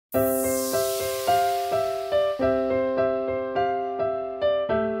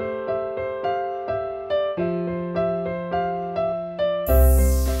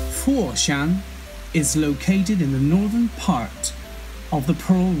Foshan is located in the northern part of the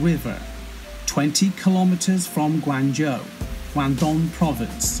Pearl River, 20 kilometers from Guangzhou, Guangdong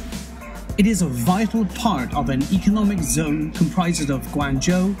province. It is a vital part of an economic zone comprised of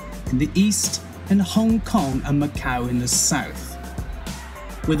Guangzhou in the east and Hong Kong and Macau in the south.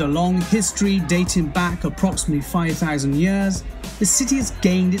 With a long history dating back approximately 5,000 years, the city has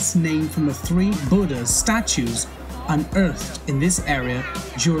gained its name from the 3 Buddha statues unearthed in this area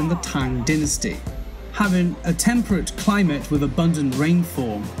during the Tang dynasty. Having a temperate climate with abundant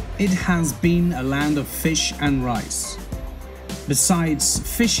rainfall, it has been a land of fish and rice. Besides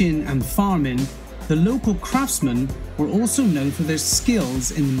fishing and farming, the local craftsmen were also known for their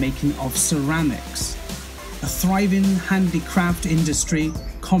skills in the making of ceramics. A thriving handicraft industry,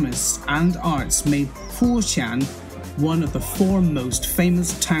 commerce and arts made Foshan one of the 4 most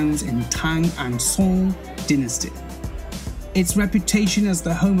famous towns in Tang and Ming dynasty. Its reputation as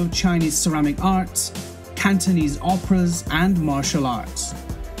the home of Chinese ceramic arts, Cantonese operas and martial arts.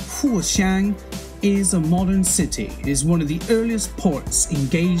 Foshan is a modern city. It is one of the earliest ports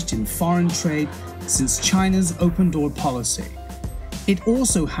engaged in foreign trade since China's open door policy. It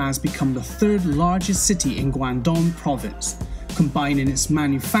also has become the 3rd largest city in Guangdong province, combining its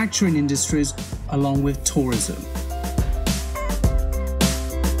manufacturing industries along with tourism.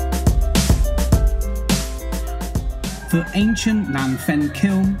 The ancient Nanfeng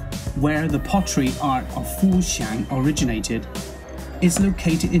kiln, where the pottery art of Foshan originated, is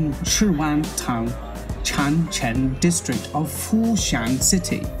located in Shiwan town, Changcheng district of Foshan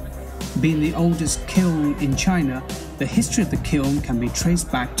city. Being the oldest kiln in China, the history of the kiln can be traced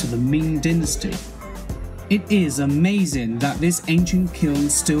back to the Ming dynasty. It is amazing that this ancient kiln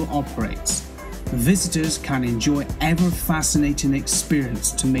still operates. Visitors can enjoy ever-fascinating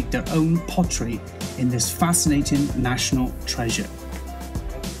experience to make their own pottery in this fascinating national treasure.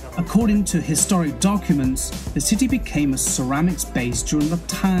 According to historic documents, the city became a ceramics base during the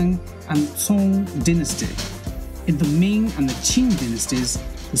Tang and Ming dynasty. In the Ming and the Qing dynasties,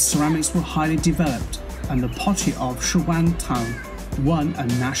 the ceramics were highly developed, and the pottery of Shiwan town won a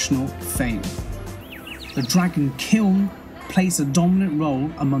national fame. The dragon kiln plays a dominant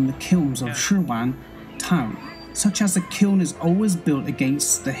role among the kilns of Shiwan town, such as the kiln is always built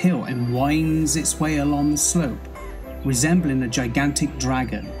against the hill and winds its way along the slope, resembling a gigantic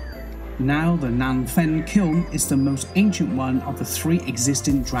dragon. Now the Nanfeng kiln is the most ancient one of the 3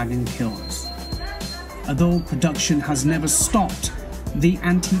 existing dragon kilns. Although production has never stopped, the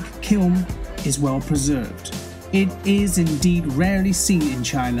antique kiln is well preserved. It is indeed rarely seen in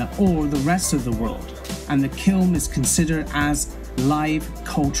China or the rest of the world, and the kiln is considered as live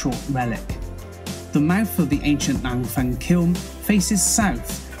cultural relic. The mouth of the ancient Nanfeng kiln faces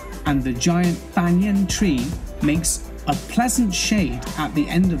south, and the giant banyan tree makes a pleasant shade at the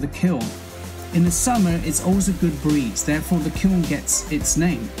end of the kiln. In the summer, it's always a good breeze, therefore the kiln gets its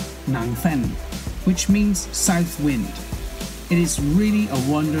name, Nanfeng, which means south wind. It is really a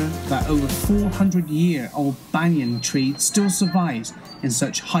wonder that over 400-year-old banyan tree still survives in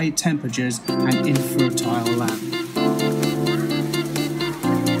such high temperatures and infertile land.